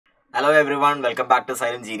Hello everyone, welcome back to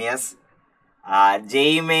Xylem JEEnius.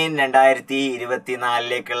 JEE Main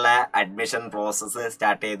 2024 admission process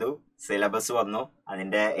start ചെയ്തു. Syllabus വന്നു.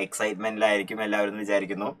 അതിന്റെ എക്സൈറ്റ്മെന്റിലായിരിക്കും എല്ലാവരും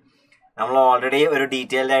വിചാരിക്കുന്നു. നമ്മൾ ഓൾറെഡി ഒരു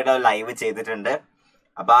ഡീറ്റെയിൽഡ് ആയിട്ട് ലൈവ് ചെയ്തിട്ടുണ്ട്.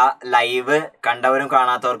 അപ്പോൾ ആ ലൈവ് കണ്ടവരും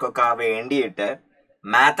കാണാത്തവർക്കൊക്കെ വേണ്ടിയിട്ട്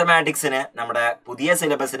മാത്തമാറ്റിക്സിന് നമ്മുടെ പുതിയ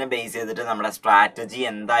സിലബസിനെ ബേസ് ചെയ്തിട്ട് നമ്മുടെ സ്ട്രാറ്റജി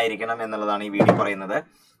എന്തായിരിക്കണം എന്നുള്ളതാണ് ഈ വീഡിയോ പറയുന്നത്.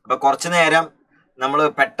 അപ്പോൾ കുറച്ചു നേരം നമ്മൾ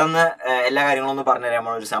പെട്ടെന്ന് എല്ലാ കാര്യങ്ങളൊന്നും പറഞ്ഞുതരാൻ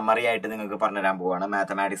നമ്മളൊരു സമ്മറി ആയിട്ട് നിങ്ങൾക്ക് പറഞ്ഞുതരാൻ പോവാണ്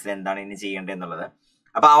മാത്തമാറ്റിക്സിൽ എന്താണ് ഇനി ചെയ്യേണ്ടത് എന്നുള്ളത്.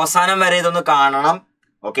 അപ്പോൾ അവസാനം വരെ ഇതൊന്ന് കാണണം.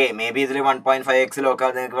 ഓക്കെ, മേ ബി ഇതിൽ 1.5x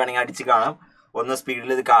നിങ്ങൾക്ക് വേണമെങ്കിൽ അടിച്ച് കാണാം, ഒന്ന്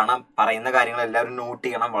സ്പീഡിൽ ഇത് കാണാം. പറയുന്ന കാര്യങ്ങൾ എല്ലാവരും നോട്ട്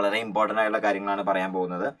ചെയ്യണം, വളരെ ഇമ്പോർട്ടൻ്റ് ആയിട്ടുള്ള കാര്യങ്ങളാണ് പറയാൻ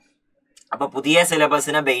പോകുന്നത്. അപ്പോൾ പുതിയ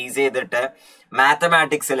സിലബസിനെ ബേസ് ചെയ്തിട്ട്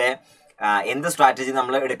മാത്തമാറ്റിക്സിലെ എന്ത് സ്ട്രാറ്റജി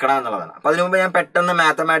നമ്മൾ എടുക്കണം എന്നുള്ളതാണ്. അപ്പോൾ അതിനു മുമ്പ് ഞാൻ പെട്ടെന്ന്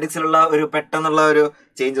മാത്തമാറ്റിക്സിലുള്ള പെട്ടെന്നുള്ള ഒരു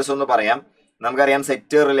ചേഞ്ചസ് ഒന്ന് പറയാം. നമുക്കറിയാം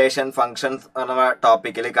സെറ്റ്, റിലേഷൻ, ഫംഗ്ഷൻസ് എന്ന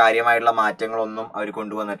ടോപ്പിക്കിൽ കാര്യമായിട്ടുള്ള മാറ്റങ്ങളൊന്നും അവർ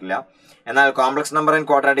കൊണ്ടുവന്നിട്ടില്ല. എന്നാൽ കോംപ്ലക്സ് നമ്പർ ആൻഡ്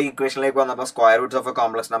ക്വാഡ്രാറ്റിക് ഇക്വേഷനിലേക്ക് വന്നപ്പോൾ square Roots of A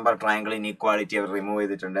complex number, triangle, inequality our remove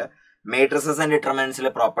ചെയ്തിട്ടുണ്ട്. മേട്രിസസ് and ഡിറ്റർമിനൻസിൽ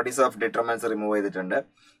properties of determinants remove ചെയ്തിട്ടുണ്ട്.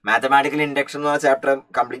 മാത്തമാറ്റിക്കൽ ഇൻഡക്ഷൻ എന്ന ചാപ്റ്റർ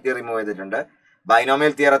കംപ്ലീറ്റ്ലി റിമൂവ് ചെയ്തിട്ടുണ്ട്.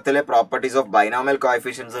 Binomial തിയറത്തിൽ properties of binomial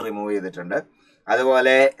coefficients remove ചെയ്തിട്ടുണ്ട്.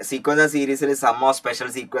 അതുപോലെ സീക്വൻസ് ആൻഡ് സീരീസിൽ some of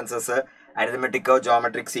special sequences, അരിത്മെറ്റിക്കോ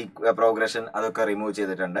geometric progression അതൊക്കെ remove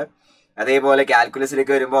ചെയ്തിട്ടുണ്ട്. അതേപോലെ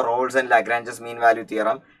കാൽക്കുലസിലേക്ക് വരുമ്പോൾ roles and ലാഗ്രാഞ്ചസ് mean value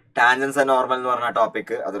theorem, tangents and normal എന്ന് പറഞ്ഞ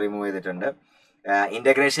ടോപ്പിക് അത് റിമൂവ് ചെയ്തിട്ടുണ്ട്.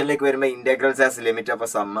 ഇന്റഗ്രേഷനിലേക്ക് വരുമ്പോൾ integrals as limit of A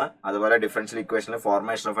sum, അതുപോലെ ഡിഫറൻഷ്യൽ ഇക്വേഷനിൽ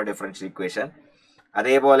formation of A differential equation,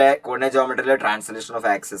 അതേപോലെ കോർഡിനേറ്റ് ജോമെട്രിയിലെ ട്രാൻസ്ലേഷൻ ഓഫ്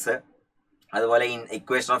ആക്സിസ്, അതുപോലെ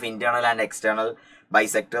equation of internal and external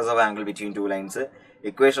bisectors of angle between two lines,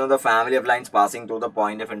 equation of the family of lines passing through the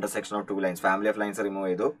point of intersection of two lines, family of lines remove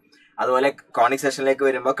ചെയ്തു. അതുപോലെ conic സെക്ഷനിലേക്ക്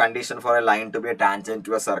വരുമ്പോൾ condition for A line to B A tangent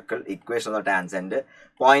to A circle, equation of tangent,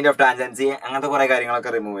 point of tangency, അങ്ങനത്തെ കുറെ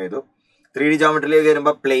കാര്യങ്ങളൊക്കെ remove ചെയ്തു. 3D ജോമെട്രിയിലേക്ക്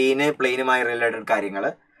വരുമ്പോൾ പ്ലെയിനുമായി related കാര്യങ്ങൾ,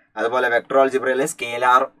 അതുപോലെ vector ആൾജിബ്രയിൽ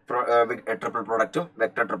scalar triple പ്രൊഡക്റ്റും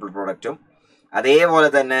vector triple പ്രൊഡക്റ്റും, അതേപോലെ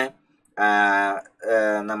തന്നെ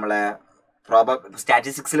നമ്മളെ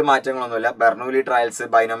സ്റ്റാറ്റിസ്റ്റിക്സിൽ മാറ്റങ്ങളൊന്നുമില്ല. ബെർണൂലി ട്രയൽസ്,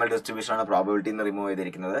 ബൈനോമിയൽ ഡിസ്ട്രിബ്യൂഷൻ ആണ് പ്രോബബിലിറ്റി എന്ന് റിമൂവ്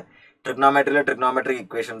ചെയ്തിരിക്കുന്നത്. ട്രിഗ്നോമെട്രിയിലെ trigonometric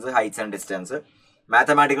equations, heights and distance,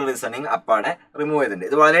 mathematical reasoning അപ്പാടെ റിമൂവ് ചെയ്തിട്ടുണ്ട്.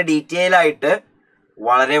 ഇത് വളരെ ഡീറ്റെയിൽ ആയിട്ട്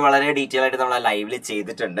നമ്മൾ ലൈവിൽ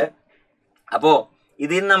ചെയ്തിട്ടുണ്ട്. അപ്പോൾ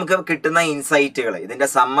ഇതിൽ നമുക്ക് കിട്ടുന്ന ഇൻസൈറ്റുകൾ, ഇതിന്റെ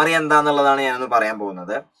സമ്മറി എന്താന്നുള്ളതാണ് ഞാനൊന്ന് പറയാൻ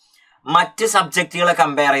പോകുന്നത്. മറ്റ് സബ്ജക്റ്റുകളെ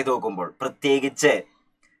കമ്പയർ ചെയ്ത് നോക്കുമ്പോൾ, പ്രത്യേകിച്ച്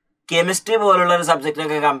കെമിസ്ട്രി പോലുള്ള ഒരു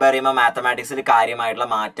സബ്ജക്റ്റിനൊക്കെ കമ്പയർ ചെയ്യുമ്പോൾ മാത്തമാറ്റിക്സിൽ കാര്യമായിട്ടുള്ള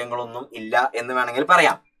മാറ്റങ്ങളൊന്നും ഇല്ല എന്ന് വേണമെങ്കിൽ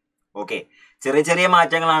പറയാം. ഓക്കെ, ചെറിയ ചെറിയ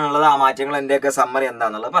മാറ്റങ്ങളാണുള്ളത്. ആ മാറ്റങ്ങൾ എന്റെയൊക്കെ സമ്മറി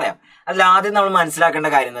എന്താണെന്നുള്ളത് പറയാം. അതിൽ ആദ്യം നമ്മൾ മനസ്സിലാക്കേണ്ട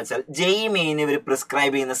കാര്യം എന്ന് വെച്ചാൽ JEE മെയിൻ ഇവർ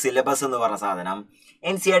പ്രിസ്ക്രൈബ് ചെയ്യുന്ന സിലബസ് എന്ന് പറഞ്ഞ സാധനം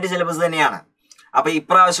NCERT സിലബസ് തന്നെയാണ്. അപ്പൊ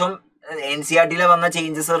ഇപ്രാവശ്യം NCERT വന്ന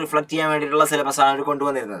ചേഞ്ചസ് റിഫ്ലക്ട് ചെയ്യാൻ വേണ്ടിയിട്ടുള്ള സിലബസ് ആണ് അവർ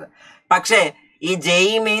കൊണ്ടുവന്നിരുന്നത്. പക്ഷേ ഈ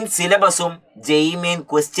JEE മെയിൻ സിലബസും JEE മെയിൻ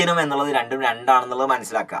ക്വസ്റ്റ്യനും എന്നുള്ളത് രണ്ടാണെന്നുള്ളത്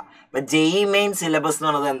മനസ്സിലാക്കുക. അപ്പൊ JEE മെയിൻ സിലബസ് എന്ന്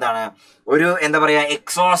പറയുന്നത് എന്താണ്, ഒരു എന്താ പറയാ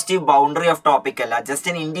എക്സോസ്റ്റീവ് ബൗണ്ടറി ഓഫ് ടോപ്പിക് അല്ല,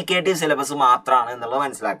 ജസ്റ്റ് an ഇൻഡിക്കേറ്റീവ് സിലബസ് മാത്രമാണ് എന്നുള്ളത്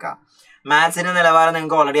മനസ്സിലാക്കുക. മാത്സിന്റെ നിലവാരം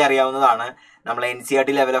നിങ്ങൾക്ക് ഓൾറെഡി അറിയാവുന്നതാണ്. നമ്മൾ NCERT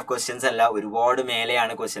ലെവൽ ഓഫ് ക്വസ്റ്റ്യൻസ് അല്ല, ഒരുപാട്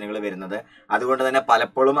മേലെയാണ് ക്വസ്റ്റ്യനുകൾ വരുന്നത്. അതുകൊണ്ട് തന്നെ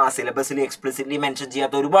പലപ്പോഴും ആ സിലബസിൽ എക്സ്പ്ലിസിറ്റ്ലി മെൻഷൻ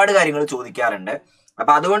ചെയ്യാത്ത ഒരുപാട് കാര്യങ്ങൾ ചോദിക്കാറുണ്ട്.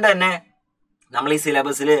 അപ്പൊ അതുകൊണ്ട് തന്നെ നമ്മൾ ഈ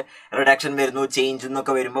സിലബസിൽ റിഡക്ഷൻ വരുന്നു, ചേഞ്ച്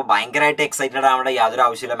എന്നൊക്കെ വരുമ്പോൾ ഭയങ്കരമായിട്ട് എക്സൈറ്റഡ് ആവേണ്ട യാതൊരു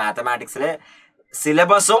ആവശ്യമില്ല. മാത്തമാറ്റിക്സിൽ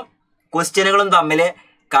സിലബസും ക്വസ്റ്റ്യനുകളും തമ്മിൽ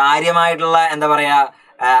കാര്യമായിട്ടുള്ള എന്താ പറയാ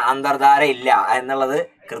അന്തർധാര ഇല്ല എന്നുള്ളത്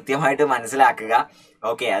കൃത്യമായിട്ട് മനസ്സിലാക്കുക.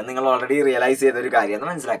 ഓക്കെ, അത് നിങ്ങൾ ഓൾറെഡി റിയലൈസ് ചെയ്ത ഒരു കാര്യമെന്ന്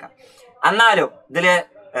മനസ്സിലാക്കാം. എന്നാലും ഇതില്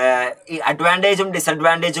ഈ അഡ്വാൻറ്റേജും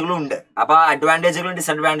ഡിസഡ്വാൻറ്റേജുകളും ഉണ്ട്. അപ്പൊ ആ അഡ്വാൻറ്റേജുകളും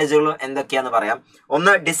ഡിസഡ്വാൻറ്റേജുകളും എന്തൊക്കെയാന്ന് പറയാം.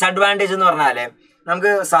 ഒന്ന്, ഡിസഡ്വാൻറ്റേജ് എന്ന് പറഞ്ഞാല്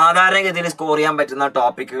നമുക്ക് സാധാരണഗതിയിൽ സ്കോർ ചെയ്യാൻ പറ്റുന്ന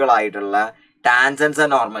ടോപ്പിക്കുകളായിട്ടുള്ള ടാൻജൻസ്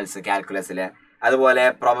ആൻഡ് നോർമൽസ് കാൽക്കുലസില്, അതുപോലെ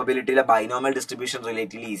പ്രോബബിലിറ്റിയിലെ ബൈനോമിയൽ ഡിസ്ട്രിബ്യൂഷൻ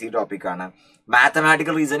റിലേറ്റീവ്ലി ഈസി ടോപ്പിക്കാണ്.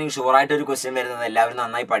 മാത്തമാറ്റിക്കൽ റീസണിങ് ഷുവറായിട്ട് ഒരു ക്വസ്റ്റ്യൻ വരുന്നത് എല്ലാവരും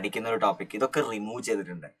നന്നായി പഠിക്കുന്ന ഒരു ടോപ്പിക്, ഇതൊക്കെ റിമൂവ്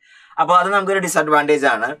ചെയ്തിട്ടുണ്ട്. അപ്പോൾ അത് നമുക്കൊരു ഡിസഡ്വാൻറ്റേജ്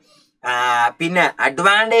ആണ്. പിന്നെ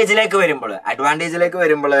അഡ്വാൻറ്റേജിലേക്ക്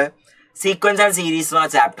വരുമ്പോൾ സീക്വൻസ് ആൻഡ് സീരീസ് എന്ന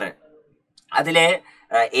ചാപ്റ്റർ, അതില്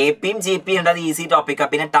AP-യും GP ഉണ്ട്, അത് ഈസി ടോപ്പിക്കാണ്.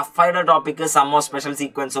 പിന്നെ ടഫായിട്ടുള്ള topic some of special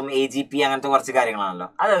സീക്വൻസും AGP അങ്ങനത്തെ കുറച്ച് കാര്യങ്ങളാണല്ലോ,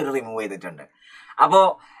 അത് അവർ റിമൂവ് ചെയ്തിട്ടുണ്ട്. അപ്പോൾ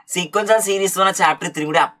സീക്വൻസ് ആൻഡ് സീരീസ് എന്ന ചാപ്റ്റർ ഇത്തിരി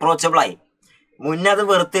കൂടി അപ്രോച്ചബിൾ ആയി. മുന്നേ അത്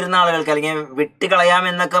വെറുത്തിരുന്ന ആളുകൾക്ക്, അല്ലെങ്കിൽ വിട്ടുകളയാം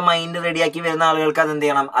എന്നൊക്കെ മൈൻഡ് റെഡിയാക്കി വരുന്ന ആളുകൾക്ക് അത് എന്ത്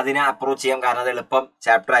ചെയ്യണം, അതിനെ അപ്രോച്ച് ചെയ്യാം. കാരണം അത് എളുപ്പം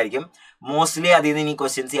ചാപ്റ്റർ ആയിരിക്കും. മോസ്റ്റ്ലി അതിൽ നിന്ന് ഇനി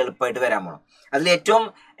ക്വസ്റ്റ്യൻസ് എളുപ്പമായിട്ട് വരാൻ പോകണം. അതിൽ ഏറ്റവും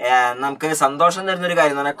നമുക്ക് സന്തോഷം തരുന്നൊരു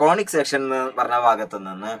കാര്യം എന്ന് പറഞ്ഞാൽ കോണിക് സെക്ഷൻ എന്ന് പറഞ്ഞ ഭാഗത്തു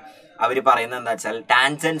നിന്ന് അവർ പറയുന്നത് എന്താ വെച്ചാൽ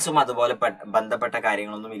ടാൻജൻസും അതുപോലെ ബന്ധപ്പെട്ട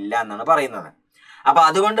കാര്യങ്ങളൊന്നും ഇല്ല എന്നാണ് പറയുന്നത്. അപ്പൊ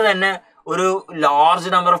അതുകൊണ്ട് തന്നെ ഒരു large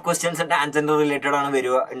number of questions tangent related ആണ്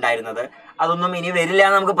ഉണ്ടായിരുന്നത്. അതൊന്നും ഇനി വരില്ല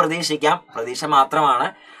എന്ന് നമുക്ക് പ്രതീക്ഷിക്കാം, പ്രതീക്ഷ മാത്രമാണ്.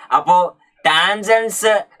 അപ്പോൾ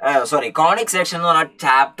ടാൻജൻസ് കോണിക് സെക്ഷൻ എന്ന് പറഞ്ഞ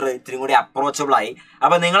ചാപ്റ്റർ ഇത്തിരി കൂടി അപ്രോച്ചബിൾ ആയി.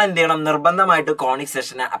 അപ്പൊ നിങ്ങൾ എന്ത് ചെയ്യണം, നിർബന്ധമായിട്ട് കോണിക്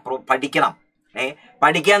സെക്ഷനെ പഠിക്കണം.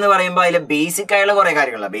 പഠിക്കുക എന്ന് പറയുമ്പോൾ അതിൽ ബേസിക് ആയുള്ള കുറെ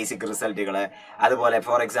കാര്യങ്ങളാണ്, ബേസിക് റിസൾട്ടുകൾ, അതുപോലെ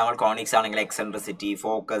ഫോർ എക്സാമ്പിൾ കോണിക്സ് ആണെങ്കിൽ എക്സെൻട്രിസിറ്റി,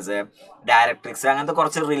 ഫോക്കസ്, ഡയറക്ട്രിക്സ്, അങ്ങനത്തെ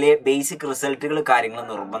കുറച്ച് ബേസിക് റിസൾട്ടുകൾ കാര്യങ്ങൾ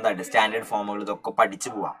നിർബന്ധമായിട്ട് സ്റ്റാൻഡേർഡ് ഫോമുകൾ ഇതൊക്കെ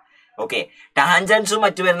പഠിച്ചു പോവാം. ഓക്കെ, ടാൻജൻസും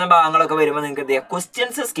മറ്റു വരുന്ന ഭാഗങ്ങളൊക്കെ വരുമ്പോൾ നിങ്ങൾക്ക് എന്ത് ചെയ്യാം,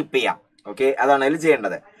 ക്വസ്റ്റ്യൻസ് സ്കിപ്പ് ചെയ്യാം. ഓക്കെ, അതാണ് അതിൽ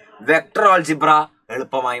ചെയ്യേണ്ടത്. വെക്ടർ ആൾജിബ്ര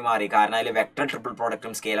എളുപ്പമായി മാറി, കാരണം അതിൽ വെക്ടർ ട്രിപ്പിൾ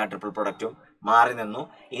പ്രൊഡക്റ്റും സ്കേലാർ ട്രിപ്പിൾ പ്രൊഡക്റ്റും മാറി നിന്നു.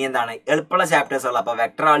 ഇനി എന്താണ് എളുപ്പമുള്ള ചാപ്റ്റേഴ്സ് ഉള്ളത്. അപ്പൊ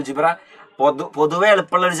വെക്ടർ ആൾജിബ്ര പൊതുവെ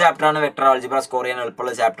എളുപ്പമുള്ള ഒരു ചാപ്റ്ററാണ്. വെക്ടർ ആൾജിബ്ര സ്കോർ ചെയ്യാൻ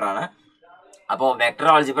എളുപ്പമുള്ള ചാപ്റ്ററാണ്. അപ്പോൾ വെക്ടർ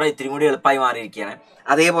ആൾജിബ്ര ഇത്തിരി കൂടി എളുപ്പമായി മാറിയിരിക്കുകയാണ്.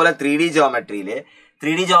 അതേപോലെ 3D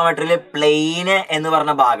ജോമെട്രിയിൽ പ്ലെയിന് എന്ന്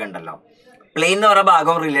പറഞ്ഞ ഭാഗം ഉണ്ടല്ലോ, പ്ലെയിൻ എന്ന് പറഞ്ഞ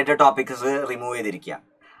ഭാഗം റിലേറ്റഡ് ടോപ്പിക്സ് റിമൂവ് ചെയ്തിരിക്കുക.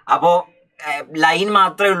 അപ്പോൾ ലൈൻ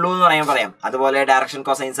മാത്രമേ ഉള്ളൂ എന്ന് പറയാം. അതുപോലെ ഡയറക്ഷൻ,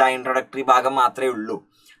 കൊസൈൻസ്, ഇൻട്രൊഡക്ടറി ഭാഗം മാത്രമേ ഉള്ളൂ.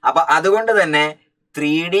 അപ്പൊ അതുകൊണ്ട് തന്നെ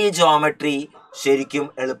 3D ജോമെട്രി ശരിക്കും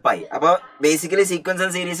എളുപ്പമായി. അപ്പോൾ basically sequence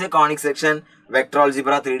and series, conic section, vector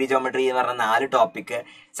algebra, 3D geometry എന്ന് പറഞ്ഞ 4 ടോപ്പിക്ക്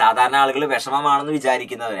സാധാരണ ആളുകൾ വിഷമമാണെന്ന്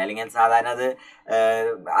വിചാരിക്കുന്നവർ, അല്ലെങ്കിൽ സാധാരണ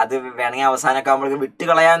അത് വേണമെങ്കിൽ അവസാനമൊക്കെ ആകുമ്പോഴേക്കും വിട്ട്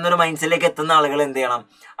കളയാവുന്നൊരു മൈൻഡ്സിലേക്ക് എത്തുന്ന ആളുകൾ എന്ത് ചെയ്യണം,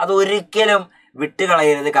 അത് ഒരിക്കലും വിട്ട്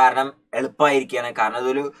കളയരുത്. കാരണം എളുപ്പമായിരിക്കുകയാണ്. കാരണം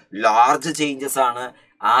അതൊരു ലാർജ് ചേഞ്ചസ് ആണ്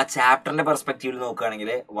ആ ചാപ്റ്ററിന്റെ പെർസ്പെക്റ്റീവിൽ നോക്കുകയാണെങ്കിൽ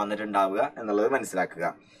വന്നിട്ടുണ്ടാവുക എന്നുള്ളത് മനസ്സിലാക്കുക.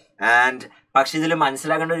 പക്ഷെ ഇതിൽ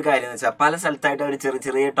മനസ്സിലാക്കേണ്ട ഒരു കാര്യം എന്ന് വെച്ചാൽ പല സ്ഥലത്തായിട്ട് അവർ ചെറിയ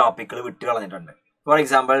ചെറിയ ടോപ്പിക്കുകൾ വിട്ട് കളഞ്ഞിട്ടുണ്ട്. For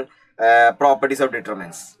example properties of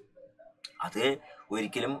determinants, അത്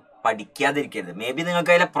ഒരിക്കലും പഠിക്കാതിരിക്കരുത്. മേ ബി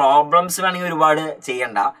നിങ്ങൾക്ക് അതിലെ പ്രോബ്ലംസ് വേണമെങ്കിൽ ഒരുപാട്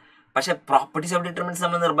ചെയ്യണ്ട, പക്ഷെ പ്രോപ്പർട്ടീസ് ഓഫ് ഡിറ്റർമിനൻസ്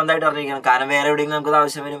നമ്മൾ നിർബന്ധമായിട്ട് അറിഞ്ഞിരിക്കണം. കാരണം വേറെ എവിടെയെങ്കിലും നമുക്ക്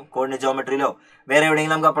ആവശ്യം വരും, കോർഡിനേറ്റ് ജോമെട്രിയിലോ വേറെ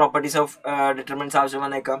എവിടെയെങ്കിലും നമുക്ക് പ്രോപ്പർട്ടീസ് ഓഫ് ഡിറ്റർമിനൻസ് ആവശ്യം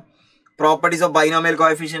വന്നേക്കാം. പ്രോപ്പർട്ടീസ് ഓഫ് ബൈനോമിയൽ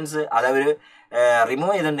കോഎഫിഷ്യൻസ് അതവർ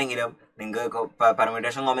റിമൂവ് ചെയ്തിട്ടുണ്ടെങ്കിലും നിങ്ങൾക്ക്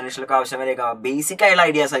പെർമ്യൂട്ടേഷൻ കോമ്പിനേഷനൊക്കെ ആവശ്യം വരേക്കാം. ബേസിക് ആയുള്ള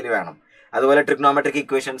ഐഡിയാസ് അതിൽ വേണം. അതുപോലെ ട്രിഗ്നോമെട്രിക്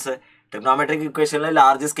ഇക്വേഷനിൽ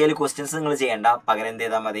ലാർജ് സ്കെയിൽ ക്വസ്റ്റ്യൻസ് നിങ്ങൾ ചെയ്യേണ്ട, പകരം എന്ത്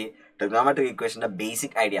ചെയ്താൽ മതി, ട്രിഗ്നോമെട്രിക് ഇക്വേഷന്റെ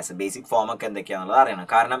ബേസിക് ഐഡിയാസ്, ബേസിക് ഫോം ഒക്കെ എന്തൊക്കെയാണെന്നുള്ളത് അറിയണം.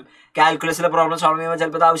 കാരണം കാൽക്കുലസിലെ പ്രോബ്ലം സോൾവ് ചെയ്യുമ്പോൾ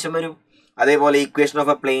ചിലപ്പോൾ ആവശ്യം വരും. അതേപോലെ equation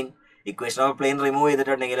of A plain remove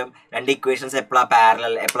ചെയ്തിട്ടുണ്ടെങ്കിലും 2 ഇക്വേഷൻസ് എപ്പോഴാ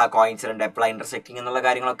പാരലൽ, എപ്പോഴാ കോയിൻസിഡന്റ്, എപ്പോഴാ ഇന്റർസെക്റ്റിംഗ് എന്നുള്ള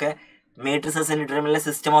കാര്യങ്ങളൊക്കെ മേട്രിസസ് ഡിറ്റർമിനൽ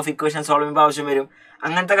സിസ്റ്റം ഓഫ് ഇക്വേഷൻ സോൾവ് ചെയ്യുമ്പോൾ ആവശ്യം വരും.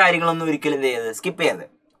 അങ്ങനത്തെ കാര്യങ്ങളൊന്നും ഒരിക്കലും എന്ത് ചെയ്യരുത്, സ്കിപ്പ് ചെയ്യരുത്.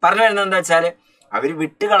 പറഞ്ഞു വരുന്നത് എന്താ വെച്ചാൽ അവർ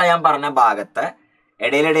വിട്ടുകളയാൻ പറഞ്ഞ ഭാഗത്ത്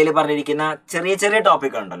ഇടയിലിടയിൽ പറഞ്ഞിരിക്കുന്ന ചെറിയ ചെറിയ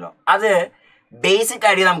ടോപ്പിക്കുകൾ ഉണ്ടല്ലോ, അത് ബേസിക്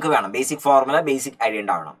ഐഡിയ നമുക്ക് വേണം. ബേസിക് ഫോർമുല, ബേസിക് ഐഡിയ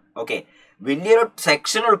ഉണ്ടാവണം. ഓക്കെ, വലിയൊരു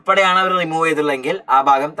സെക്ഷൻ ഉൾപ്പെടെയാണ് അവർ റിമൂവ് ചെയ്തിട്ടുള്ളതെങ്കിൽ ആ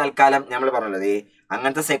ഭാഗം തൽക്കാലം നമ്മൾ പറഞ്ഞത്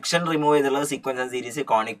അങ്ങനത്തെ സെക്ഷൻ റിമൂവ് ചെയ്തിട്ടുള്ളത് sequence and series,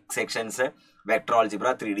 conic sections, vector algebra,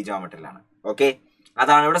 3D ജോമെട്രിയിലാണ്. Okay,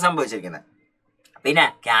 അതാണ് ഇവിടെ സംഭവിച്ചിരിക്കുന്നത്. പിന്നെ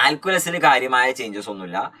കാൽക്കുലസിൽ കാര്യമായ ചേഞ്ചസ്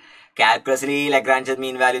ഒന്നുമില്ല. കാൽക്കുലസിൽ ഈ Lagrange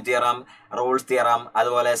mean value theorem, rules theorem,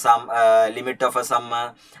 അതുപോലെ ലിമിറ്റ് ഓഫ് എ സം,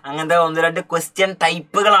 അങ്ങനത്തെ 1-2 ക്വസ്റ്റ്യൻ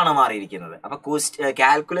ടൈപ്പുകളാണ് മാറിയിരിക്കുന്നത്. അപ്പൊ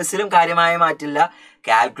കാൽക്കുലസിലും കാര്യമായ മാറ്റില്ല.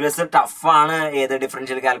 കാൽക്കുലസ് ടഫാണ്,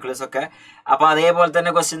 ഡിഫറൻഷ്യൽ കാൽക്കുലസ് ഒക്കെ. അപ്പൊ അതേപോലെ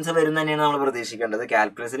തന്നെ ക്വസ്റ്റ്യൻസ് വരും തന്നെയാണ് നമ്മൾ പ്രതീക്ഷിക്കേണ്ടത്.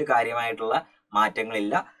 കാൽക്കുലസിൽ കാര്യമായിട്ടുള്ള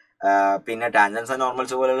മാറ്റങ്ങളില്ല. പിന്നെ ടാൻജൻസ് ആൻഡ്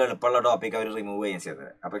നോർമൽസ് പോലെയുള്ള എളുപ്പമുള്ള ടോപ്പിക് അവർ റിമൂവ് ചെയ്യുകയും ചെയ്തത്.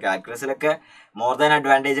 അപ്പൊ കാൽക്കുലസിലൊക്കെ മോർ ദാൻ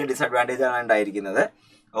അഡ്വാൻറ്റേജ് ഡിസഡ്വാൻറ്റേജ് ആണ് ഉണ്ടായിരിക്കുന്നത്.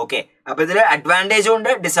 ഓക്കെ, അപ്പൊ ഇതിൽ അഡ്വാൻറ്റേജും ഉണ്ട്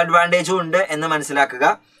ഡിസഡ്വാൻറ്റേജും ഉണ്ട് എന്ന് മനസ്സിലാക്കുക.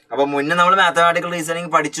 അപ്പൊ മുന്നേ നമ്മൾ മാത്തമാറ്റിക്കൽ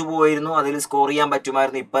റീസണിങ് പഠിച്ചു പോയിരുന്നു, അതിൽ സ്കോർ ചെയ്യാൻ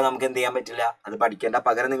പറ്റുമായിരുന്നു. ഇപ്പൊ നമുക്ക് എന്ത് ചെയ്യാൻ പറ്റില്ല, അത് പഠിക്കേണ്ട.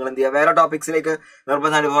 പകരം നിങ്ങൾ എന്ത് ചെയ്യുക, വേറെ ടോപ്പിക്സിലേക്ക്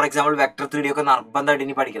നിർബന്ധമായിട്ട്, ഫോർ എക്സാമ്പിൾ വെക്ടർ 3D ഒക്കെ നിർബന്ധമായിട്ട്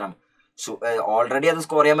ഇനി പഠിക്കണം. ഓൾറെഡി അത്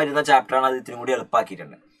സ്കോർ ചെയ്യാൻ പറ്റുന്ന ചാപ്റ്ററാണ്, അത് ഇത്തിരി കൂടി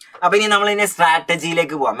എളുപ്പമാക്കിയിട്ടുണ്ട്. അപ്പൊ ഇനി നമ്മൾ ഇനി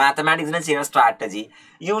സ്ട്രാറ്റജിയിലേക്ക് പോവാം. മാത്തമാറ്റിക്സിന് ചെയ്യുന്ന സ്ട്രാറ്റജി,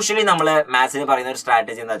 യൂഷ്വലി നമ്മൾ മാത്സിന് പറയുന്ന ഒരു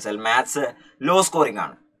സ്ട്രാറ്റജി എന്താ വെച്ചാൽ, മാത്സ് ലോ സ്കോറിംഗ്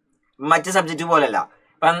ആണ്, മറ്റ് സബ്ജക്റ്റ് പോലെയല്ല.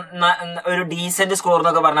 ഇപ്പം ഒരു ഡീസെന്റ് സ്കോർ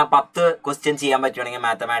എന്നൊക്കെ പറഞ്ഞാൽ 10 ക്വസ്റ്റ്യൻ ചെയ്യാൻ പറ്റുവാണെങ്കിൽ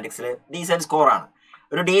മാത്തമാറ്റിക്സിൽ ഡീസെന്റ് സ്കോറാണ്,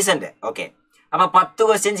 ഒരു ഡീസെന്റ്. ഓക്കെ, അപ്പൊ 10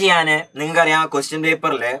 ക്വസ്റ്റ്യൻ ചെയ്യാൻ നിങ്ങൾക്കറിയാം, ക്വസ്റ്റ്യൻ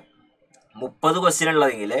പേപ്പറിൽ 30 ക്വസ്റ്റ്യൻ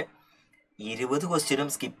ഉള്ളതെങ്കിൽ 20 ക്വസ്റ്റ്യനും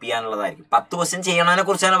സ്കിപ്പ് ചെയ്യാനുള്ളതായിരിക്കും. 10 ക്വസ്റ്റ്യൻ ചെയ്യണതിനെ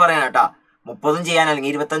കുറിച്ചാണ് പറയാൻ കേട്ടോ. 30 ചെയ്യാൻ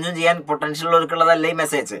അല്ലെങ്കിൽ 25 ചെയ്യാൻ പൊട്ടൻഷ്യൽ ഉള്ളവർക്കുള്ളതല്ല ഈ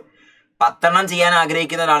മെസ്സേജ്. 10 ചെയ്യാൻ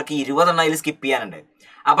ആഗ്രഹിക്കുന്ന ഒരാൾക്ക് 20 അതിൽ സ്കിപ്പ് ചെയ്യാനുണ്ട്.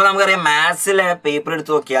 അപ്പൊ നമുക്കറിയാം മാത്സിലെ പേപ്പർ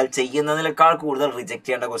എടുത്ത് നോക്കിയാൽ ചെയ്യുന്നതിനേക്കാൾ കൂടുതൽ റിജക്ട്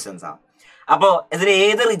ചെയ്യേണ്ട ക്വസ്റ്റ്യൻസ് ആണ്. അപ്പോൾ ഇതിൽ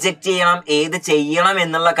ഏത് റിജക്ട് ചെയ്യണം, ഏത് ചെയ്യണം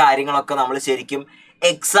എന്നുള്ള കാര്യങ്ങളൊക്കെ നമ്മൾ ശരിക്കും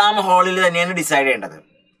എക്സാം ഹാളിൽ തന്നെയാണ് ഡിസൈഡ് ചെയ്യേണ്ടത്.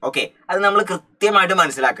 ഓക്കെ, അത് നമ്മൾ കൃത്യമായിട്ട്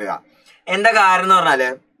മനസ്സിലാക്കുക. എന്താ കാരണം എന്ന് പറഞ്ഞാൽ,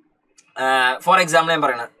 ഫോർ എക്സാമ്പിൾ ഞാൻ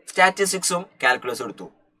പറയണത്, സ്റ്റാറ്റിസ്റ്റിക്സും കാൽക്കുലസും എടുത്തു.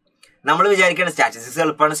 നമ്മൾ വിചാരിക്കേണ്ടത് സ്റ്റാറ്റിസ്റ്റിക്സ്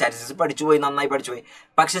എളുപ്പമാണ്, സ്റ്റാറ്റിസ്റ്റിക്സ് പഠിച്ചു പോയി, നന്നായി പഠിച്ചു പോയി.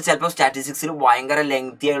 പക്ഷെ ചിലപ്പോൾ സ്റ്റാറ്റിസ്റ്റിക്സിൽ ഭയങ്കര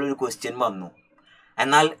ലെങ്തി ആയുള്ള ഒരു ക്വസ്റ്റ്യൻ വന്നു.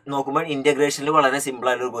 എന്നാൽ നോക്കുമ്പോൾ ഇന്റഗ്രേഷനിൽ വളരെ സിമ്പിൾ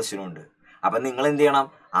ആയിട്ടുള്ള ക്വസ്റ്റ്യനും ഉണ്ട്. അപ്പൊ നിങ്ങൾ എന്ത് ചെയ്യണം,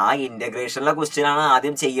 ആ ഇന്റഗ്രേഷനിലെ ക്വസ്റ്റ്യൻ ആണ്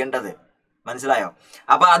ആദ്യം ചെയ്യേണ്ടത്. മനസ്സിലായോ?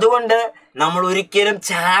 അപ്പൊ അതുകൊണ്ട് നമ്മൾ ഒരിക്കലും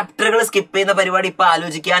ചാപ്റ്ററുകൾ സ്കിപ്പ് ചെയ്യുന്ന പരിപാടി ഇപ്പൊ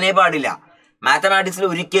ആലോചിക്കാനേ പാടില്ല. മാത്തമാറ്റിക്സിൽ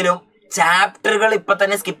ഒരിക്കലും ചാപ്റ്ററുകൾ ഇപ്പൊ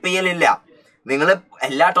തന്നെ സ്കിപ്പ് ചെയ്യലില്ല. നിങ്ങൾ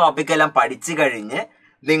എല്ലാ ടോപ്പിക്കെല്ലാം പഠിച്ചു കഴിഞ്ഞ്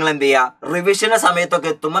നിങ്ങൾ എന്ത് ചെയ്യുക, റിവിഷന്റെ സമയത്തൊക്കെ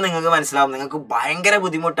എത്തുമ്പോൾ നിങ്ങൾക്ക് മനസ്സിലാവും നിങ്ങൾക്ക് ഭയങ്കര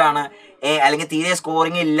ബുദ്ധിമുട്ടാണ്, അല്ലെങ്കിൽ തീരെ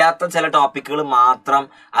സ്കോറിങ് ഇല്ലാത്ത ചില ടോപ്പിക്കുകൾ മാത്രം,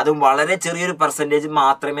 അതും വളരെ ചെറിയൊരു പെർസെൻറ്റേജ്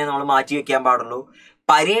മാത്രമേ നമ്മൾ മാറ്റി വെക്കാൻ പാടുള്ളൂ.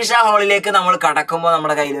 പരീക്ഷാ ഹാളിലേക്ക് നമ്മൾ കടക്കുമ്പോൾ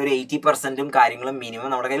നമ്മുടെ കയ്യിൽ ഒരു 80% കാര്യങ്ങളും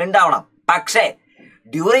മിനിമം നമ്മുടെ കയ്യിൽ ഉണ്ടാവണം. പക്ഷേ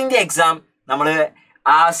ഡ്യൂറിങ് ദി എക്സാം നമ്മൾ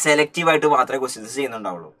ആ സെലക്റ്റീവായിട്ട് മാത്രമേ ക്വസ്റ്റ്യൻസ്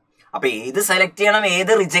ചെയ്യുന്നുണ്ടാവുള്ളൂ. അപ്പൊ ഏത് സെലക്ട് ചെയ്യണം,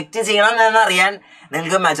 ഏത് റിജക്റ്റ് ചെയ്യണം എന്നറിയാൻ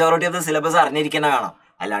നിങ്ങൾക്ക് മെജോറിറ്റി ഓഫ് ദ സിലബസ് അറിഞ്ഞിരിക്കേണ്ട കാണാം.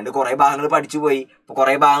 അല്ലാണ്ട് കുറെ ഭാഗങ്ങൾ പഠിച്ചു പോയി, ഇപ്പൊ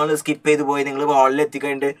കുറെ ഭാഗങ്ങൾ സ്കിപ്പ് ചെയ്ത് പോയി, നിങ്ങൾ ഹാളിൽ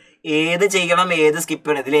എത്തിക്കഴിഞ്ഞിട്ട് ഏത് ചെയ്യണം, ഏത് സ്കിപ്പ്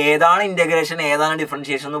ചെയ്യണം, ഇതിൽ ഏതാണ് ഇന്റഗ്രേഷൻ, ഏതാണ്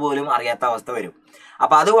ഡിഫറൻഷിയേഷൻ എന്ന് പോലും അറിയാത്ത അവസ്ഥ വരും.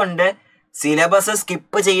 അപ്പൊ അതുകൊണ്ട് സിലബസ്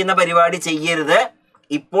സ്കിപ്പ് ചെയ്യുന്ന പരിപാടി ചെയ്യരുത്,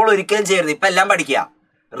 ഇപ്പോൾ ഒരിക്കലും ചെയ്യരുത്. ഇപ്പൊ എല്ലാം പഠിക്കുക.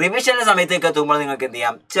 റിവിഷന്റെ സമയത്തേക്ക് എത്തുമ്പോൾ നിങ്ങൾക്ക് എന്ത്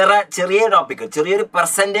ചെയ്യാം, ചെറിയ ടോപ്പിക്ക്, ചെറിയൊരു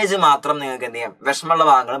പെർസെൻറ്റേജ് മാത്രം നിങ്ങൾക്ക് എന്ത് ചെയ്യാം, വിഷമമുള്ള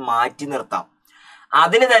ഭാഗങ്ങൾ മാറ്റി നിർത്താം.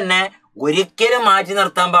 അതിന് തന്നെ ഒരിക്കലും മാറ്റി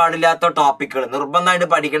നിർത്താൻ പാടില്ലാത്ത ടോപ്പിക്കുകൾ, നിർബന്ധമായിട്ട്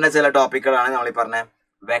പഠിക്കേണ്ട ചില ടോപ്പിക്കുകളാണ് നമ്മൾ ഈ പറഞ്ഞ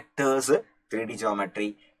വെക്ടേഴ്സ്, 3D ജോമെട്രി,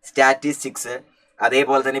 സ്റ്റാറ്റിസ്റ്റിക്സ്,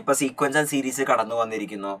 അതേപോലെ തന്നെ ഇപ്പൊ സീക്വൻസ് ആൻഡ് സീരീസ് കടന്നു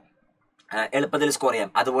വന്നിരിക്കുന്നു, എളുപ്പത്തിൽ സ്കോർ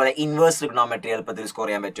ചെയ്യാം. അതുപോലെ ഇൻവേഴ്സ് ട്രിഗ്നോമെട്രി എളുപ്പത്തിൽ സ്കോർ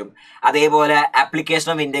ചെയ്യാൻ പറ്റും. അതേപോലെ ആപ്ലിക്കേഷൻ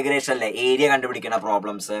ഓഫ് ഇന്റഗ്രേഷൻ അല്ലേ, ഏരിയ കണ്ടുപിടിക്കുന്ന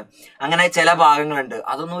പ്രോബ്ലംസ്, അങ്ങനെ ചില ഭാഗങ്ങളുണ്ട്.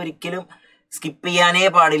 അതൊന്നും ഒരിക്കലും സ്കിപ്പ് ചെയ്യാനേ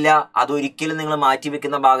പാടില്ല, അതൊരിക്കലും നിങ്ങൾ മാറ്റി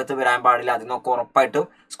വെക്കുന്ന ഭാഗത്ത് വരാൻ പാടില്ല. അതിനൊക്കെ ഉറപ്പായിട്ടും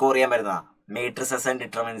സ്കോർ ചെയ്യാൻ പറ്റുന്നതാണ്. മേട്രിസസ് and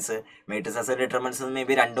determinants may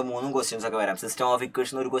be 2-3 questions ഒക്കെ വരാം. സിസ്റ്റം ഓഫ്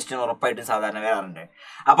ഇക്വേഷൻ ഒരു ക്വസ്റ്റ്യൻ ഉറപ്പായിട്ടും സാധാരണ വരാറുണ്ട്.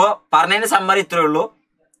 അപ്പോൾ പറഞ്ഞതിന് സമ്മറി ഇത്രയേ ഉള്ളൂ.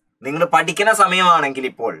 നിങ്ങൾ പഠിക്കുന്ന സമയമാണെങ്കിൽ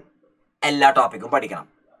ഇപ്പോൾ എല്ലാ ടോപ്പിക്കും പഠിക്കണം.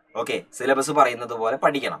 ഓക്കെ, സിലബസ് പറയുന്നത് പോലെ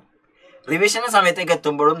പഠിക്കണം. റിവിഷന്റെ സമയത്തേക്ക്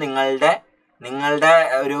എത്തുമ്പോഴും നിങ്ങളുടെ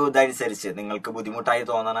ഒരു ഇതനുസരിച്ച് നിങ്ങൾക്ക് ബുദ്ധിമുട്ടായി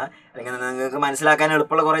തോന്നണ, അല്ലെങ്കിൽ നിങ്ങൾക്ക് മനസ്സിലാക്കാൻ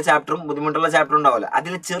എളുപ്പമുള്ള കുറേ ചാപ്റ്ററും ബുദ്ധിമുട്ടുള്ള ചാപ്റ്ററും ഉണ്ടാവില്ല,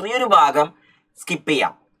 അതിൽ ചെറിയൊരു ഭാഗം സ്കിപ്പ്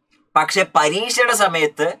ചെയ്യാം. പക്ഷെ പരീക്ഷയുടെ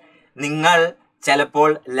സമയത്ത് നിങ്ങൾ ചിലപ്പോൾ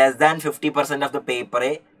 <50% ഓഫ് ദ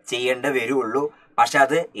പേപ്പറേ ചെയ്യേണ്ടി വരുള്ളൂ. പക്ഷെ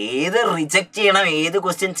അത് ഏത് റിജക്ട് ചെയ്യണം, ഏത്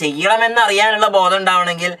ക്വസ്റ്റ്യൻ ചെയ്യണമെന്ന് അറിയാനുള്ള ബോധം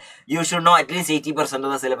ഉണ്ടാവണമെങ്കിൽ you should know at least 80%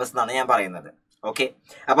 of the syllabus എന്നാണ് ഞാൻ പറയുന്നത്. ഓക്കെ,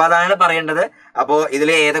 അപ്പൊ അതാണ് പറയേണ്ടത്. അപ്പോൾ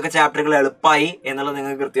ഇതിൽ ഏതൊക്കെ ചാപ്റ്ററുകൾ എളുപ്പമായി എന്നുള്ളത്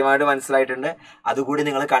നിങ്ങൾക്ക് കൃത്യമായിട്ട് മനസ്സിലായിട്ടുണ്ട്. അതുകൂടി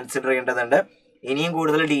നിങ്ങൾ കൺസിഡർ ചെയ്യേണ്ടതുണ്ട്. ഇനിയും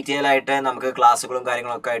കൂടുതൽ ഡീറ്റെയിൽ ആയിട്ട് നമുക്ക് ക്ലാസ്സുകളും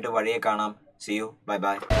കാര്യങ്ങളൊക്കെ ആയിട്ട് വഴിയെ കാണാം. See you, bye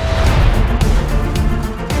bye.